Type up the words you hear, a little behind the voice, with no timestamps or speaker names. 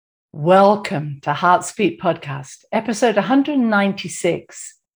Welcome to Heartspeak Podcast, episode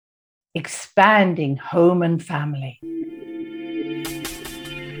 196, Expanding Home and Family.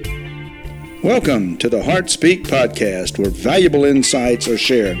 Welcome to the Heartspeak Podcast, where valuable insights are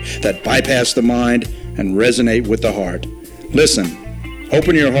shared that bypass the mind and resonate with the heart. Listen,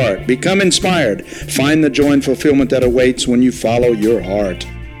 open your heart, become inspired, find the joy and fulfillment that awaits when you follow your heart.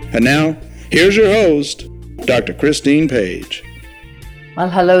 And now, here's your host, Dr. Christine Page. Well,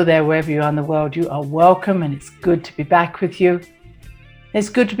 hello there, wherever you are in the world. You are welcome, and it's good to be back with you. It's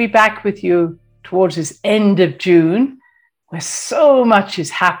good to be back with you towards this end of June, where so much is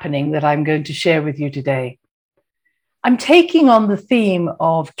happening that I'm going to share with you today. I'm taking on the theme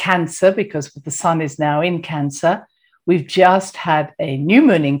of Cancer because the sun is now in Cancer. We've just had a new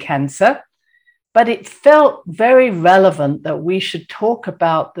moon in Cancer, but it felt very relevant that we should talk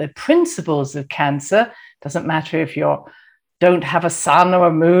about the principles of Cancer. Doesn't matter if you don't have a sun or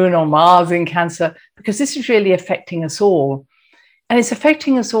a moon or Mars in Cancer, because this is really affecting us all. And it's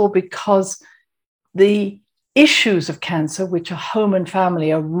affecting us all because the issues of Cancer, which are home and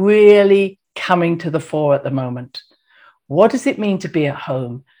family, are really coming to the fore at the moment. What does it mean to be at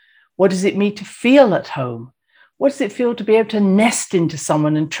home? What does it mean to feel at home? What does it feel to be able to nest into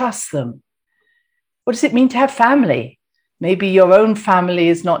someone and trust them? What does it mean to have family? Maybe your own family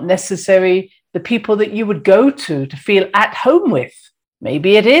is not necessary the people that you would go to feel at home with.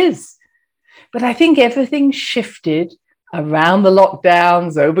 Maybe it is. But I think everything shifted around the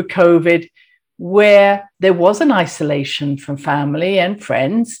lockdowns over COVID, where there was an isolation from family and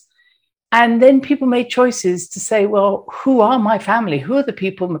friends. And then people made choices to say, well, who are my family? Who are the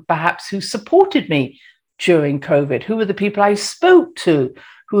people perhaps who supported me during COVID? Who are the people I spoke to?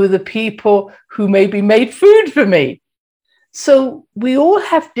 Who are the people who maybe made food for me? So we all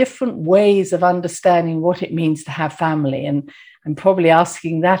have different ways of understanding what it means to have family. And I'm probably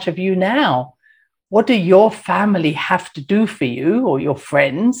asking that of you now. What do your family have to do for you or your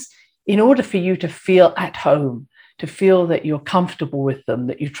friends in order for you to feel at home, to feel that you're comfortable with them,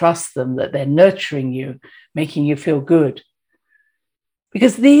 that you trust them, that they're nurturing you, making you feel good?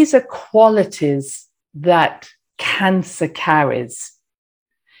 Because these are qualities that Cancer carries.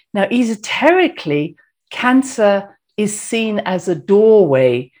 Now, esoterically, Cancer is seen as a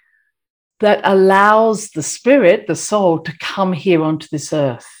doorway that allows the spirit, the soul, to come here onto this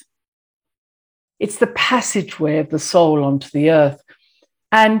earth. It's the passageway of the soul onto the earth.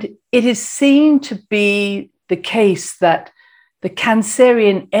 And it is seen to be the case that the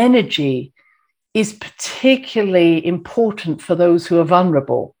Cancerian energy is particularly important for those who are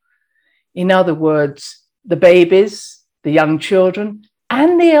vulnerable. In other words, the babies, the young children,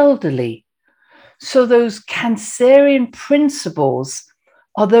 and the elderly. So those Cancerian principles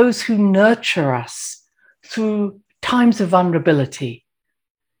are those who nurture us through times of vulnerability.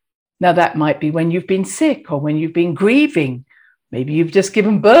 Now, that might be when you've been sick or when you've been grieving. Maybe you've just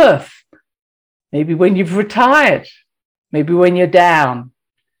given birth. Maybe when you've retired. Maybe when you're down.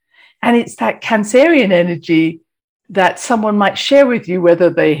 And it's that Cancerian energy that someone might share with you, whether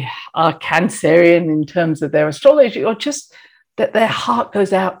they are Cancerian in terms of their astrology or just that their heart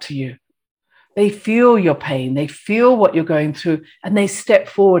goes out to you. They feel your pain, they feel what you're going through, and they step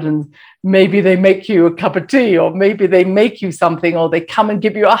forward and maybe they make you a cup of tea, or maybe they make you something, or they come and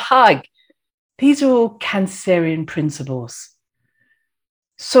give you a hug. These are all Cancerian principles.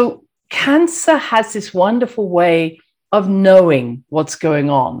 So Cancer has this wonderful way of knowing what's going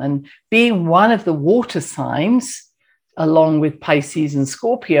on, and being one of the water signs, along with Pisces and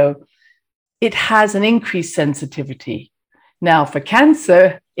Scorpio, it has an increased sensitivity. Now, for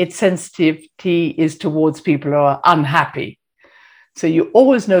Cancer, its sensitivity is towards people who are unhappy. So you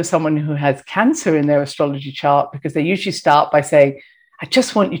always know someone who has Cancer in their astrology chart because they usually start by saying, I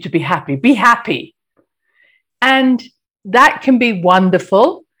just want you to be happy. Be happy. And that can be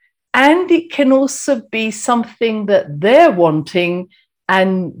wonderful. And it can also be something that they're wanting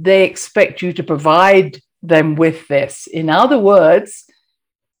and they expect you to provide them with this. In other words,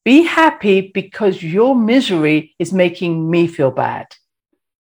 be happy because your misery is making me feel bad.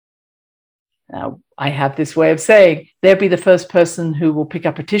 Now, I have this way of saying, they'll be the first person who will pick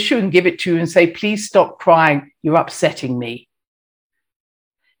up a tissue and give it to you and say, please stop crying, you're upsetting me.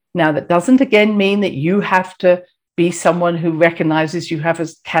 Now, that doesn't again mean that you have to be someone who recognizes you have a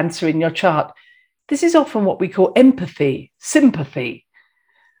Cancer in your chart. This is often what we call empathy, sympathy.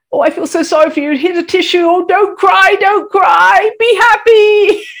 Oh, I feel so sorry for you. Here's a tissue. Oh, don't cry, be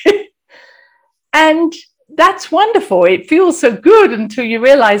happy. And that's wonderful. It feels so good until you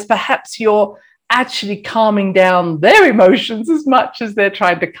realize perhaps you're actually calming down their emotions as much as they're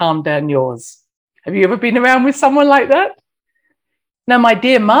trying to calm down yours. Have you ever been around with someone like that? Now, my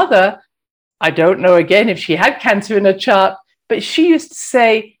dear mother, I don't know again if she had cancer in her chart, but she used to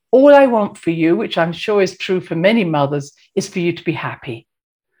say, all I want for you, which I'm sure is true for many mothers, is for you to be happy.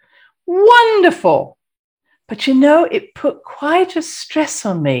 Wonderful. But it put quite a stress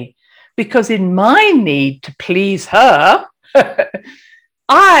on me because in my need to please her,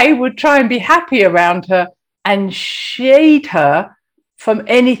 I would try and be happy around her and shade her from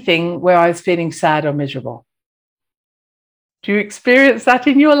anything where I was feeling sad or miserable. Do you experience that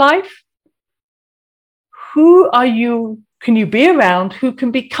in your life? Can you be around who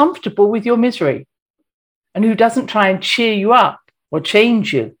can be comfortable with your misery and who doesn't try and cheer you up or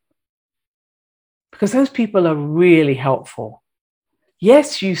change you? Because those people are really helpful.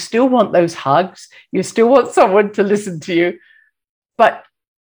 Yes, you still want those hugs. You still want someone to listen to you, but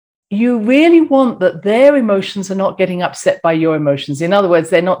you really want that their emotions are not getting upset by your emotions. In other words,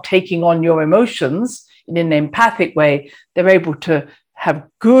 they're not taking on your emotions in an empathic way. They're able to have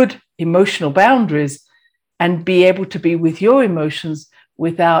good emotional boundaries and be able to be with your emotions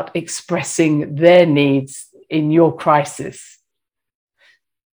without expressing their needs in your crisis.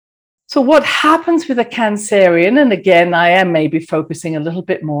 So what happens with a Cancerian, and again, I am maybe focusing a little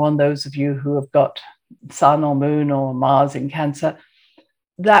bit more on those of you who have got Sun or Moon or Mars in Cancer,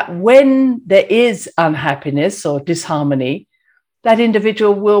 that when there is unhappiness or disharmony, that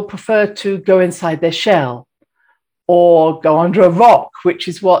individual will prefer to go inside their shell or go under a rock, which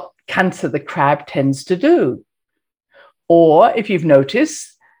is what Cancer, the crab, tends to do. Or if you've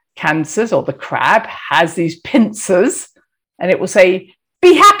noticed, Cancers or the crab has these pincers and it will say,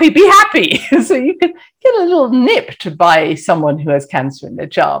 be happy, be happy. So you can get a little nipped by someone who has Cancer in their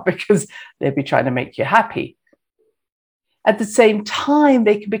chart because they'll be trying to make you happy. At the same time,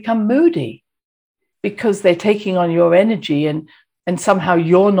 they can become moody because they're taking on your energy and somehow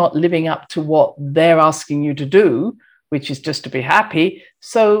you're not living up to what they're asking you to do, which is just to be happy.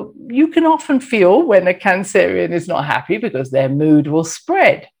 So you can often feel when a Cancerian is not happy because their mood will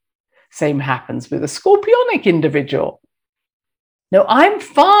spread. Same happens with a Scorpionic individual. No, I'm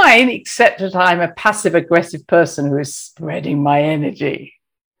fine, except that I'm a passive-aggressive person who is spreading my energy.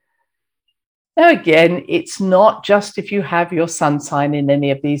 Now, again, it's not just if you have your sun sign in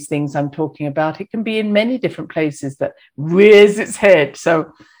any of these things I'm talking about. It can be in many different places that rears its head.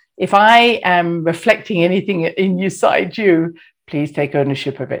 So if I am reflecting anything inside you, please take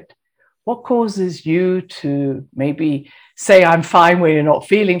ownership of it. What causes you to maybe say I'm fine when you're not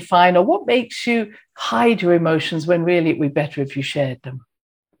feeling fine, or what makes you hide your emotions when really it'd be better if you shared them?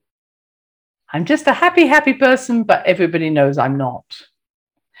 I'm just a happy, happy person, but everybody knows I'm not.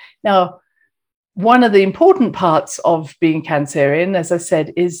 Now, one of the important parts of being Cancerian, as I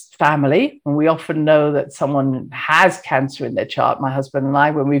said, is family. And we often know that someone has Cancer in their chart, my husband and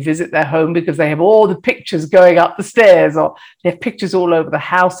I, when we visit their home, because they have all the pictures going up the stairs, or they have pictures all over the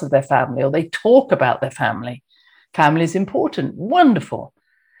house of their family, or they talk about their family. Family is important, wonderful.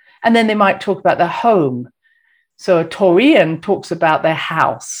 And then they might talk about their home. So a Taurian talks about their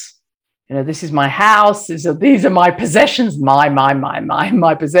house. This is my house. These are my possessions, my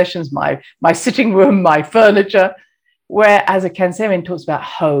possessions, my sitting room, my furniture. Whereas a Cancerian talks about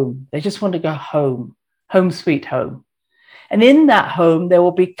home. They just want to go home, home sweet home. And in that home, there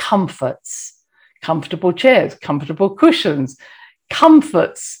will be comforts, comfortable chairs, comfortable cushions,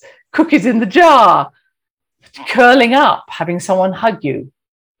 comforts, cookies in the jar, curling up, having someone hug you.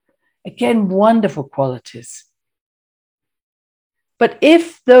 Again, wonderful qualities. But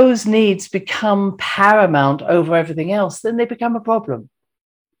if those needs become paramount over everything else, then they become a problem.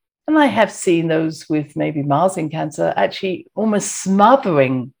 And I have seen those with maybe Mars in Cancer actually almost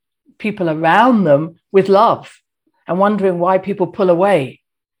smothering people around them with love and wondering why people pull away.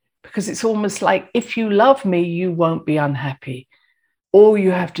 Because it's almost like, if you love me, you won't be unhappy. All you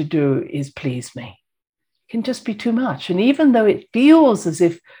have to do is please me. It can just be too much. And even though it feels as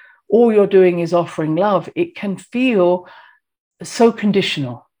if all you're doing is offering love, it can feel so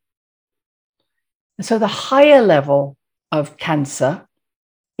conditional. And so the higher level of Cancer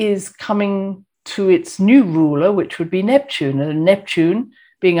is coming to its new ruler, which would be Neptune. And Neptune,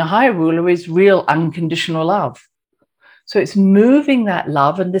 being a higher ruler, is real unconditional love. So it's moving that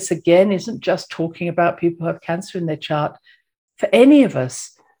love. And this, again, isn't just talking about people who have Cancer in their chart. For any of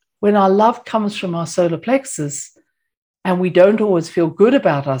us, when our love comes from our solar plexus, and we don't always feel good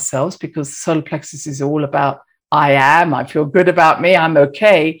about ourselves, because the solar plexus is all about I feel good about me, I'm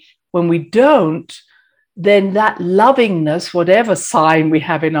okay. When we don't, then that lovingness, whatever sign we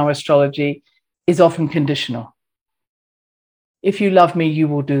have in our astrology, is often conditional. If you love me, you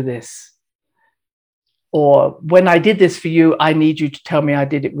will do this. Or when I did this for you, I need you to tell me I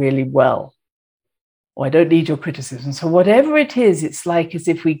did it really well. or I don't need your criticism. So whatever it is, it's like as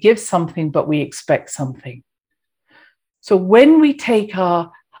if we give something, but we expect something. So when we take when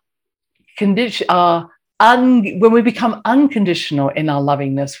we become unconditional in our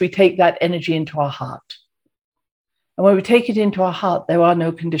lovingness, we take that energy into our heart. And when we take it into our heart, there are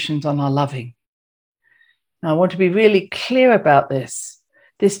no conditions on our loving. Now, I want to be really clear about this.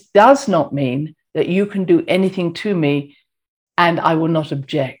 This does not mean that you can do anything to me and I will not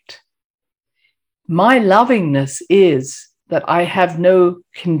object. My lovingness is that I have no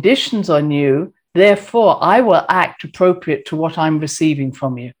conditions on you, therefore I will act appropriate to what I'm receiving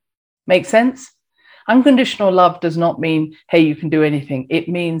from you. Make sense? Unconditional love does not mean, hey, you can do anything. It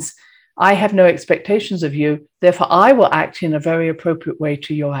means I have no expectations of you, therefore I will act in a very appropriate way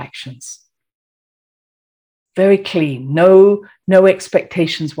to your actions. Very clean, no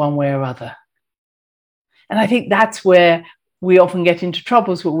expectations one way or other. And I think that's where we often get into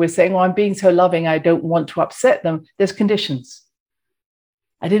troubles where we're saying, I'm being so loving, I don't want to upset them. There's conditions.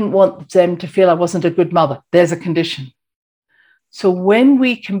 I didn't want them to feel I wasn't a good mother. There's a condition. So when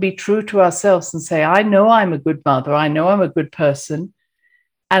we can be true to ourselves and say, I know I'm a good mother, I know I'm a good person,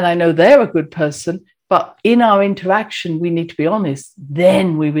 and I know they're a good person, but in our interaction, we need to be honest,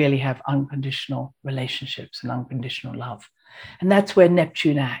 then we really have unconditional relationships and unconditional love. And that's where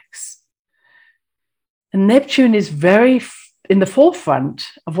Neptune acts. And Neptune is very in the forefront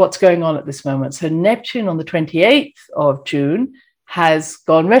of what's going on at this moment. So Neptune on the 28th of June has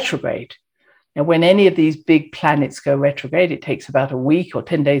gone retrograde. Now, when any of these big planets go retrograde, it takes about a week or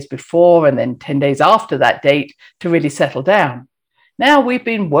 10 days before and then 10 days after that date to really settle down. Now, we've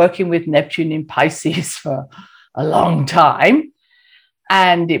been working with Neptune in Pisces for a long time,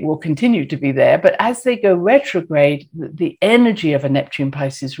 and it will continue to be there. But as they go retrograde, the energy of a Neptune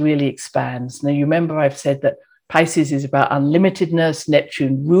Pisces really expands. Now, you remember I've said that Pisces is about unlimitedness.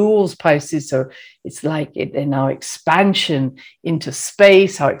 Neptune rules Pisces. So it's like in our expansion into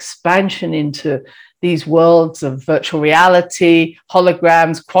space, our expansion into these worlds of virtual reality,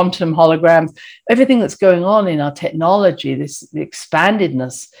 holograms, quantum holograms, everything that's going on in our technology, the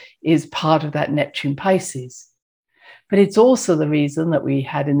expandedness is part of that Neptune Pisces. But it's also the reason that we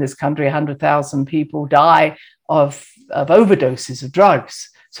had in this country 100,000 people die of overdoses of drugs.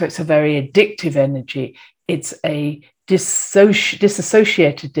 So it's a very addictive energy. It's a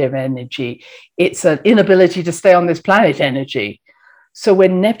disassociative energy. It's an inability to stay on this planet energy. So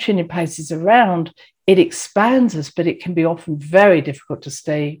when Neptune in Pisces is around, it expands us, but it can be often very difficult to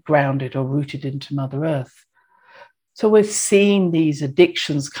stay grounded or rooted into Mother Earth. So we've seen these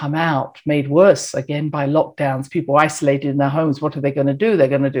addictions come out, made worse again by lockdowns, people isolated in their homes. What are they going to do? They're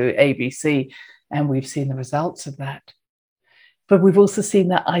going to do ABC. And we've seen the results of that. But we've also seen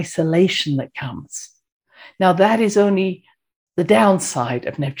that isolation that comes. Now, that is only the downside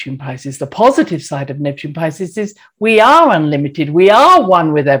of Neptune Pisces. The positive side of Neptune Pisces is we are unlimited. We are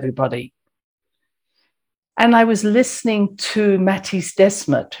one with everybody. And I was listening to Matisse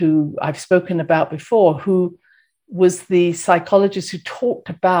Desmet, who I've spoken about before, who was the psychologist who talked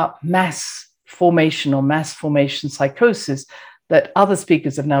about mass formation or mass formation psychosis that other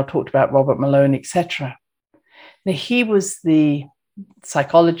speakers have now talked about, Robert Malone, etc. Now, he was the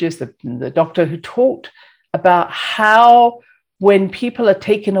psychologist, the doctor who talked about how when people are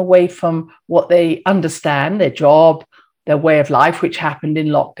taken away from what they understand, their job, their way of life, which happened in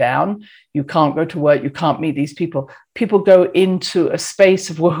lockdown, you can't go to work, you can't meet these people. People go into a space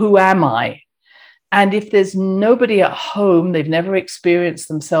of, well, who am I? And if there's nobody at home, they've never experienced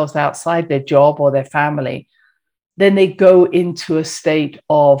themselves outside their job or their family, then they go into a state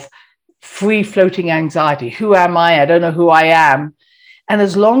of free-floating anxiety. Who am I? I don't know who I am. And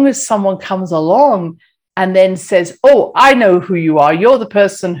as long as someone comes along and then says, oh, I know who you are. You're the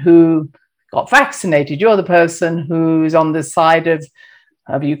person who got vaccinated. You're the person who's on the side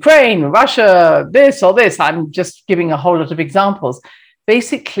of Ukraine, Russia, this or this. I'm just giving a whole lot of examples.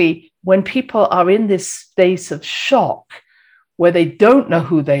 Basically, when people are in this state of shock where they don't know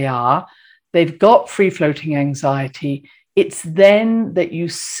who they are, they've got free-floating anxiety, it's then that you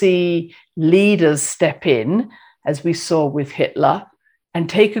see leaders step in, as we saw with Hitler, and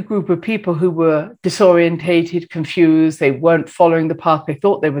take a group of people who were disorientated, confused, they weren't following the path they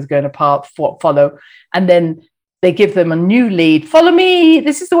thought they was going to follow, and then they give them a new lead. Follow me,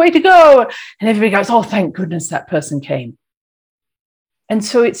 this is the way to go. And everybody goes, oh, thank goodness that person came. And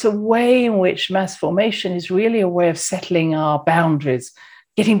so it's a way in which mass formation is really a way of settling our boundaries,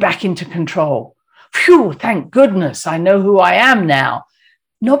 getting back into control. Phew, thank goodness, I know who I am now.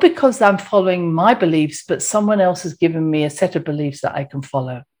 Not because I'm following my beliefs, but someone else has given me a set of beliefs that I can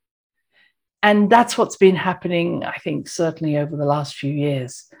follow. And that's what's been happening, I think, certainly over the last few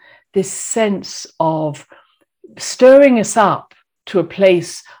years. this sense of stirring us up to a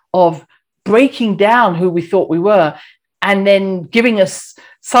place of breaking down who we thought we were, and then giving us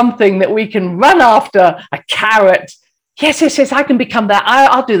something that we can run after, a carrot. Yes, yes, yes, I can become that.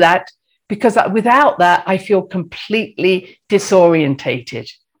 I'll do that. Because without that, I feel completely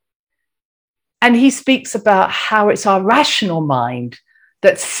disorientated. And he speaks about how it's our rational mind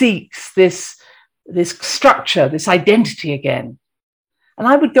that seeks this structure, this identity again. And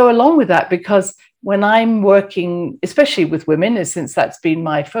I would go along with that, because when I'm working, especially with women, since that's been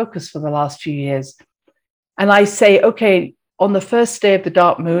my focus for the last few years, and I say, okay, on the first day of the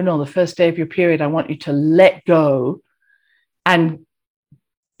dark moon, on the first day of your period, I want you to let go and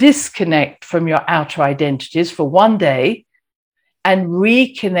disconnect from your outer identities for one day and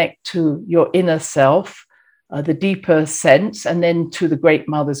reconnect to your inner self, the deeper sense, and then to the great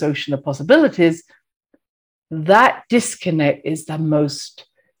mother's ocean of possibilities. That disconnect is the most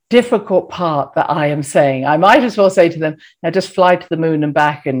difficult part that I am saying. I might as well say to them, now just fly to the moon and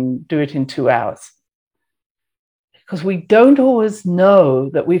back and do it in 2 hours. Because we don't always know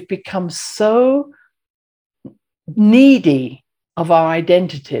that we've become so needy of our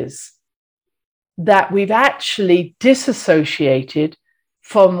identities that we've actually disassociated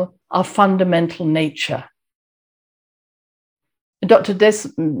from our fundamental nature. Dr.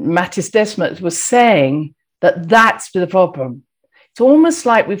 Mattis Desmet was saying that that's the problem. It's almost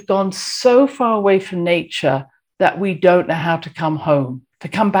like we've gone so far away from nature that we don't know how to come home, to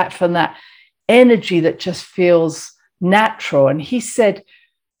come back from that energy that just feels natural. And he said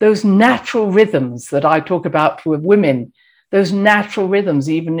those natural rhythms that I talk about with women, those natural rhythms,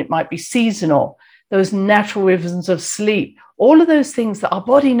 even it might be seasonal, those natural rhythms of sleep, all of those things that our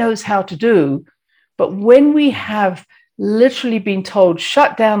body knows how to do. But when we have literally been told,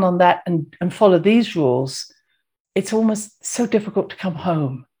 shut down on that and follow these rules, it's almost so difficult to come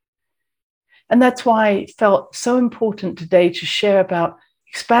home. And that's why it felt so important today to share about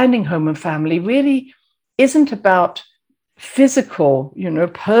expanding home and family. Really isn't about physical,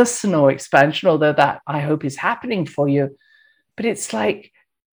 personal expansion, although that I hope is happening for you. But it's like,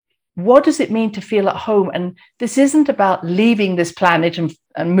 what does it mean to feel at home? And this isn't about leaving this planet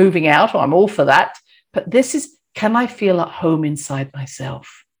and moving out, or I'm all for that. But this is, can I feel at home inside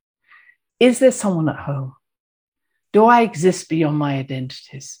myself? Is there someone at home? Do I exist beyond my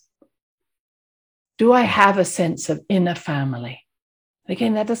identities? Do I have a sense of inner family?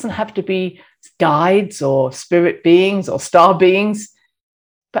 Again, that doesn't have to be guides or spirit beings or star beings,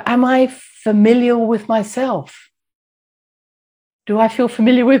 but am I familiar with myself? Do I feel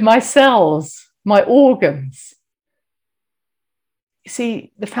familiar with my cells, my organs? You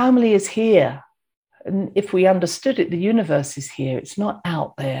see, the family is here. And if we understood it, the universe is here. It's not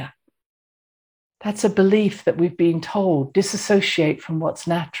out there. That's a belief that we've been told, disassociate from what's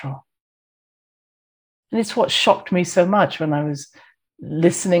natural. And it's what shocked me so much when I was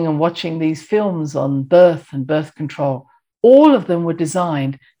listening and watching these films on birth and birth control. All of them were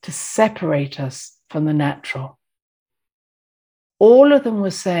designed to separate us from the natural. All of them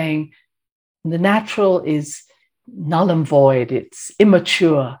were saying the natural is null and void. It's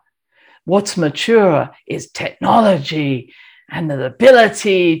immature. What's mature is technology and the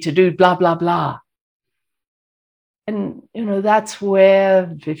ability to do blah, blah, blah. And, that's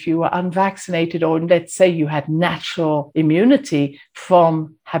where if you were unvaccinated, or let's say you had natural immunity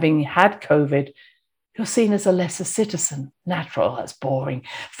from having had COVID, you're seen as a lesser citizen. Natural, that's boring.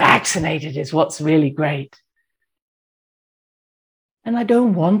 Vaccinated is what's really great. And I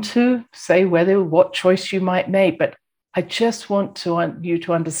don't want to say what choice you might make, but I just want you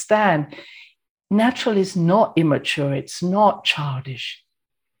to understand, natural is not immature. It's not childish.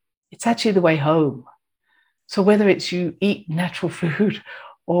 It's actually the way home. So whether it's you eat natural food,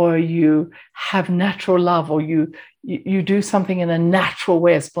 or you have natural love, or you do something in a natural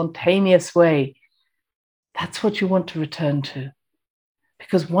way, a spontaneous way, that's what you want to return to.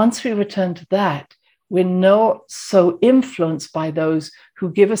 Because once we return to that, we're not so influenced by those who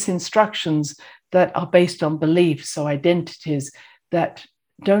give us instructions that are based on beliefs or identities that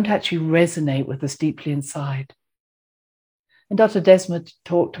don't actually resonate with us deeply inside. And Dr. Desmet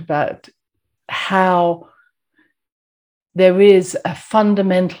talked about how there is a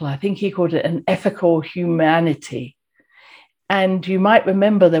fundamental, I think he called it an ethical humanity. And you might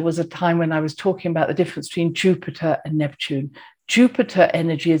remember there was a time when I was talking about the difference between Jupiter and Neptune. Jupiter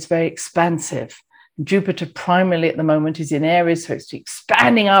energy is very expansive. Jupiter primarily at the moment is in Aries, so it's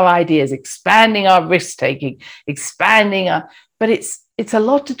expanding our ideas, expanding our risk-taking, but it's a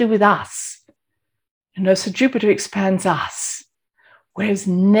lot to do with us. So Jupiter expands us, whereas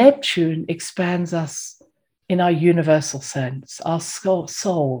Neptune expands us in our universal sense, our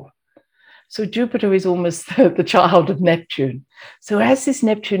soul. So Jupiter is almost the child of Neptune. So as this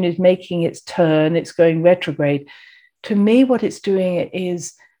Neptune is making its turn, it's going retrograde, to me, what it's doing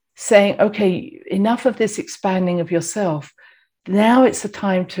is saying, okay, enough of this expanding of yourself. Now it's the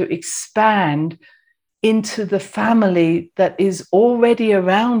time to expand into the family that is already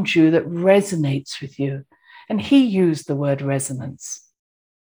around you, that resonates with you. And he used the word resonance.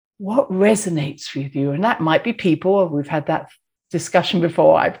 What resonates with you? And that might be people. We've had that discussion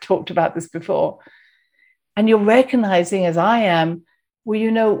before. I've talked about this before. And you're recognizing, as I am,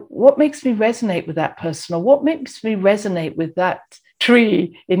 well, what makes me resonate with that person, or what makes me resonate with that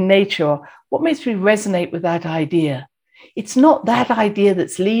tree in nature? What makes me resonate with that idea? It's not that idea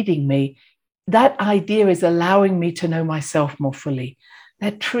that's leading me. That idea is allowing me to know myself more fully.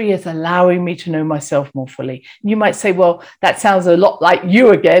 That tree is allowing me to know myself more fully. You might say, well, that sounds a lot like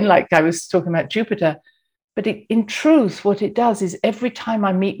you again, like I was talking about Jupiter. But in truth, what it does is every time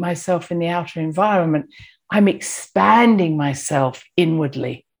I meet myself in the outer environment, I'm expanding myself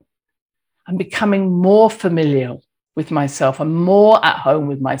inwardly. I'm becoming more familiar with myself. I'm more at home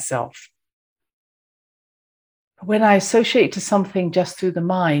with myself. When I associate to something just through the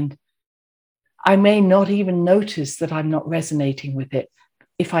mind, I may not even notice that I'm not resonating with it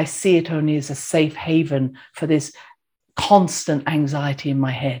if I see it only as a safe haven for this constant anxiety in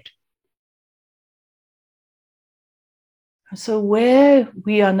my head. So where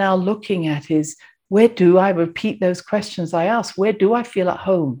we are now looking at is, where do I repeat those questions I asked? Where do I feel at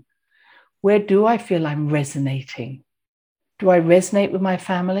home? Where do I feel I'm resonating? Do I resonate with my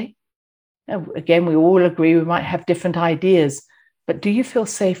family? Now, again, we all agree we might have different ideas, but do you feel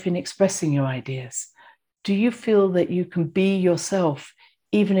safe in expressing your ideas? Do you feel that you can be yourself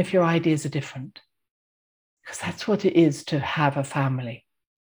even if your ideas are different? Because that's what it is to have a family.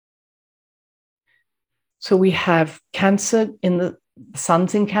 So we have Cancer the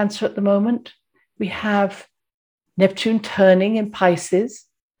sun's in Cancer at the moment. We have Neptune turning in Pisces.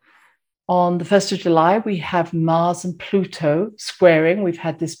 On the 1st of July, we have Mars and Pluto squaring. We've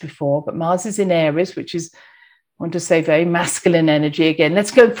had this before, but Mars is in Aries, which is, I want to say, very masculine energy again. Let's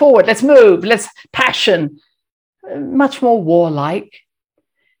go forward, let's move, let's passion, much more warlike.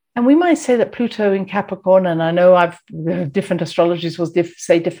 And we might say that Pluto in Capricorn, and I know different astrologers will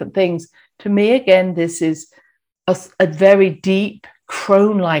say different things. To me, again, this is a very deep,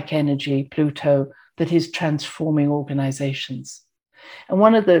 crone-like energy, Pluto, that is transforming organizations. And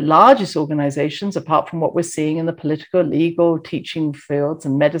one of the largest organizations, apart from what we're seeing in the political, legal, teaching fields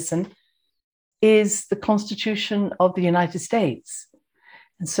and medicine, is the Constitution of the United States.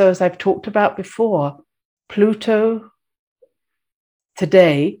 And so, as I've talked about before, Pluto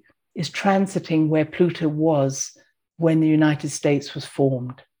today is transiting where Pluto was when the United States was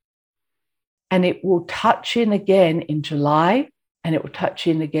formed. And it will touch in again in July, and it will touch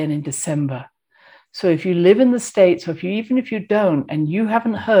in again in December. So if you live in the States, or even if you don't, and you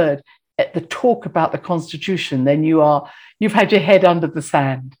haven't heard the talk about the Constitution, then you've had your head under the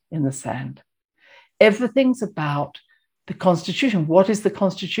sand, in the sand. Everything's about the Constitution. What is the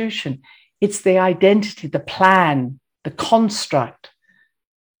Constitution? It's the identity, the plan, the construct,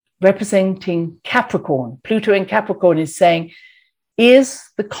 representing Capricorn. Pluto in Capricorn is saying, is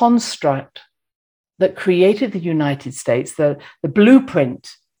the construct that created the United States, the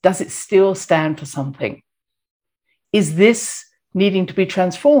blueprint, does it still stand for something? Is this needing to be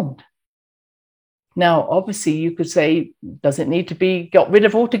transformed? Now, obviously, you could say, does it need to be got rid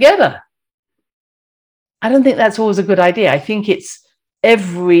of altogether? I don't think that's always a good idea. I think it's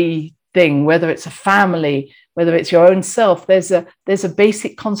everything, whether it's a family, whether it's your own self, there's a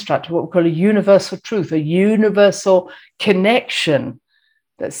basic construct, what we call a universal truth, a universal connection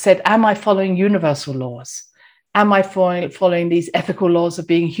that said, am I following universal laws? Am I following these ethical laws of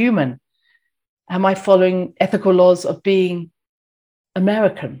being human? Am I following ethical laws of being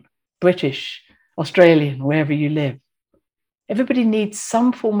American, British, Australian, wherever you live? Everybody needs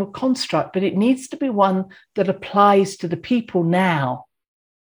some form of construct, but it needs to be one that applies to the people now.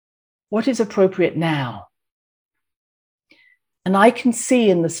 What is appropriate now? And I can see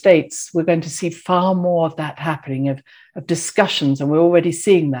in the States, we're going to see far more of that happening, of discussions, and we're already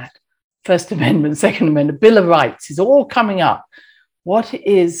seeing that. First Amendment, Second Amendment, Bill of Rights is all coming up. What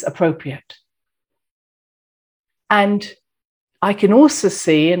is appropriate? And I can also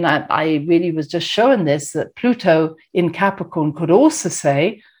see, and I really was just showing this, that Pluto in Capricorn could also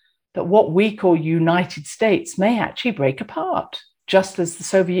say that what we call United States may actually break apart, just as the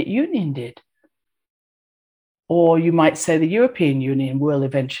Soviet Union did. Or you might say the European Union will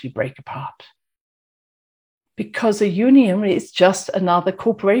eventually break apart. Because a union is just another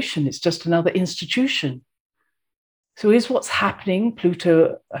corporation, it's just another institution. So is what's happening,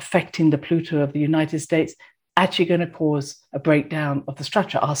 Pluto affecting the Pluto of the United States, actually going to cause a breakdown of the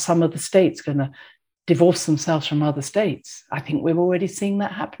structure? Are some of the states going to divorce themselves from other states? I think we're already seeing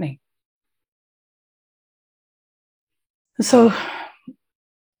that happening. So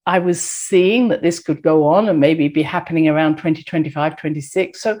I was seeing that this could go on and maybe be happening around 2025,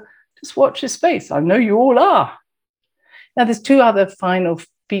 26. So just watch this space. I know you all are. Now, there's two other final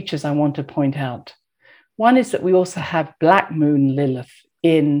features I want to point out. One is that we also have Black Moon Lilith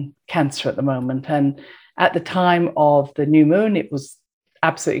in Cancer at the moment. And at the time of the new moon, it was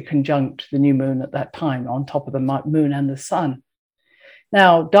absolutely conjunct the new moon at that time, on top of the moon and the sun.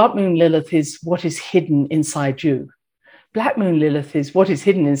 Now, Dark Moon Lilith is what is hidden inside you. Black Moon Lilith is what is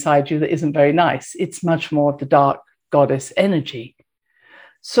hidden inside you that isn't very nice. It's much more of the dark goddess energy.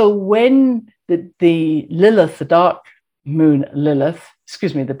 So when the Lilith, the dark moon Lilith,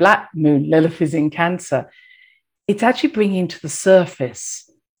 the Black Moon Lilith is in Cancer, it's actually bringing to the surface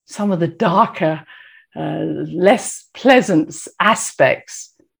some of the darker, less pleasant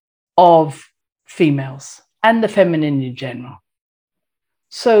aspects of females and the feminine in general.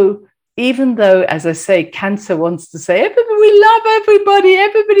 So even though, as I say, Cancer wants to say, we love everybody,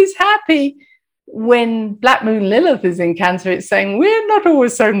 everybody's happy, when Black Moon Lilith is in Cancer, it's saying, we're not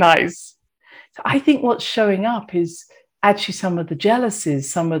always so nice. So I think what's showing up is actually some of the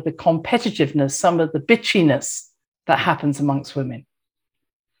jealousies, some of the competitiveness, some of the bitchiness that happens amongst women.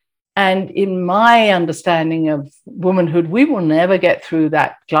 And in my understanding of womanhood, we will never get through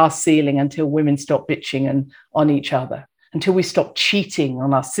that glass ceiling until women stop bitching on each other, until we stop cheating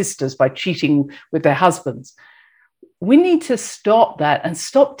on our sisters by cheating with their husbands. We need to stop that and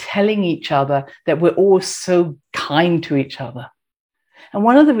stop telling each other that we're all so kind to each other. And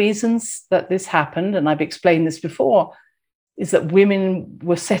one of the reasons that this happened, and I've explained this before, is that women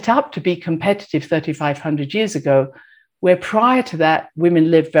were set up to be competitive 3,500 years ago, where prior to that, women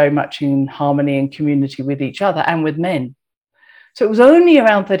lived very much in harmony and community with each other and with men. So it was only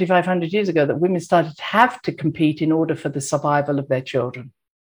around 3,500 years ago that women started to have to compete in order for the survival of their children.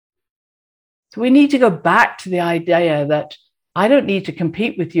 So we need to go back to the idea that I don't need to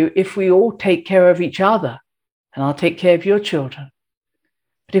compete with you if we all take care of each other, and I'll take care of your children.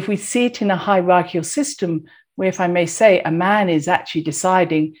 But if we see it in a hierarchical system, where, if I may say, a man is actually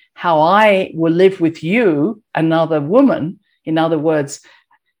deciding how I will live with you, another woman, in other words,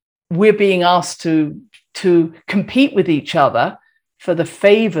 we're being asked to compete with each other for the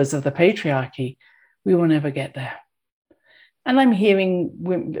favors of the patriarchy, we will never get there. And I'm hearing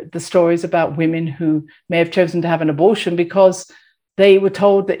the stories about women who may have chosen to have an abortion because they were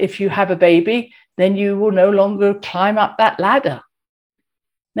told that if you have a baby, then you will no longer climb up that ladder.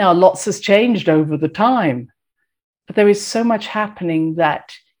 Now, lots has changed over the time, but there is so much happening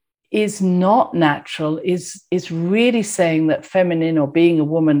that is not natural, is really saying that feminine or being a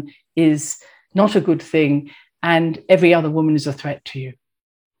woman is not a good thing, and every other woman is a threat to you.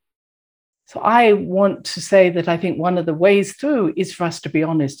 So I want to say that I think one of the ways through is for us to be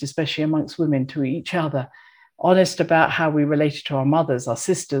honest, especially amongst women, to each other, honest about how we relate to our mothers, our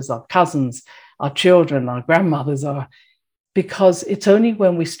sisters, our cousins, our children, our grandmothers, because it's only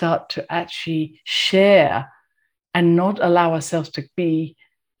when we start to actually share and not allow ourselves to be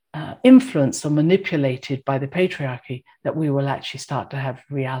influenced or manipulated by the patriarchy that we will actually start to have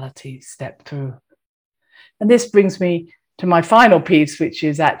reality step through. And this brings me to my final piece, which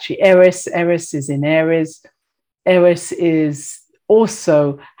is actually Eris. Eris is in Aries. Eris is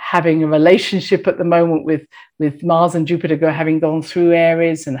also having a relationship at the moment with Mars and Jupiter having gone through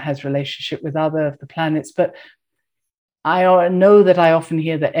Aries, and has relationship with other of the planets. But I know that I often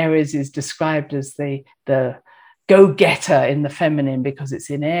hear that Aries is described as the go-getter in the feminine because it's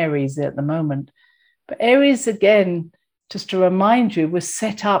in Aries at the moment. But Aries, again, just to remind you, was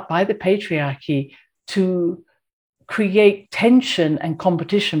set up by the patriarchy to create tension and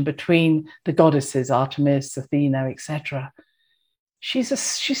competition between the goddesses, Artemis, Athena, etc. She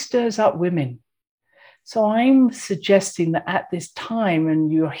stirs up women. So I'm suggesting that at this time,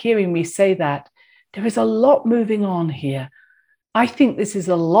 and you're hearing me say that, there is a lot moving on here. I think this is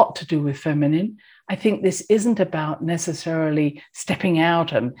a lot to do with feminine. I think this isn't about necessarily stepping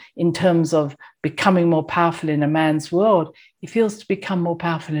out and in terms of becoming more powerful in a man's world. It feels to become more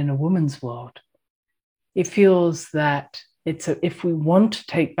powerful in a woman's world. It feels that if we want to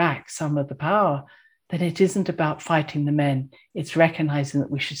take back some of the power, then it isn't about fighting the men. It's recognizing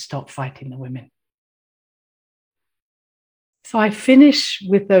that we should stop fighting the women. So I finish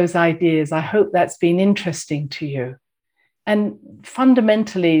with those ideas. I hope that's been interesting to you. And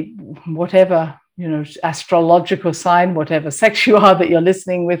fundamentally, whatever, astrological sign, whatever sex you are that you're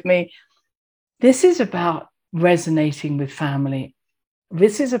listening with me, this is about resonating with family.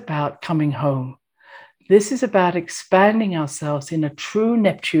 This is about coming home. This is about expanding ourselves in a true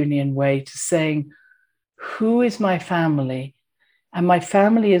Neptunian way to saying, who is my family? And my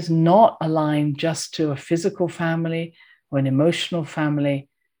family is not aligned just to a physical family or an emotional family.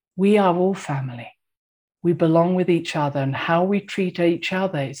 We are all family. We belong with each other, and how we treat each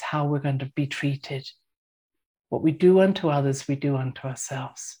other is how we're going to be treated. What we do unto others, we do unto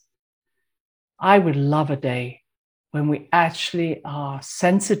ourselves. I would love a day when we actually are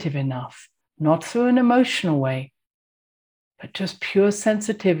sensitive enough, not through an emotional way, but just pure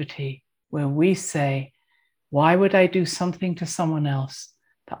sensitivity, where we say, why would I do something to someone else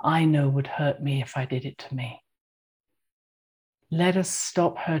that I know would hurt me if I did it to me? Let us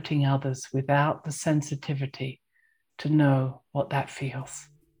stop hurting others without the sensitivity to know what that feels.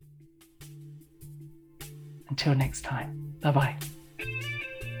 Until next time, bye-bye.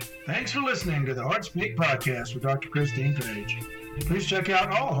 Thanks for listening to the HeartSpeak Podcast with Dr. Christine Page. Please check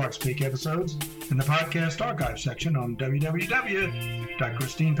out all HeartSpeak episodes in the podcast archive section on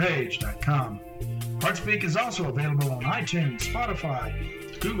www.christinepage.com. HeartSpeak is also available on iTunes, Spotify,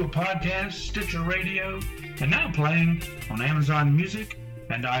 Google Podcasts, Stitcher Radio, and now playing on Amazon Music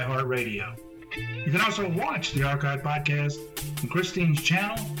and iHeartRadio. You can also watch the archive podcast on Christine's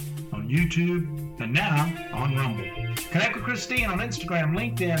channel, on YouTube, and now on Rumble. Connect with Christine on Instagram,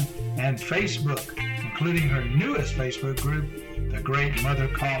 LinkedIn, and Facebook, including her newest Facebook group, The Great Mother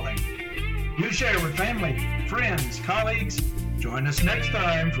Calling. Do share with family, friends, colleagues. Join us next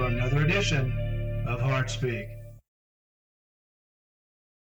time for another edition of HeartSpeak.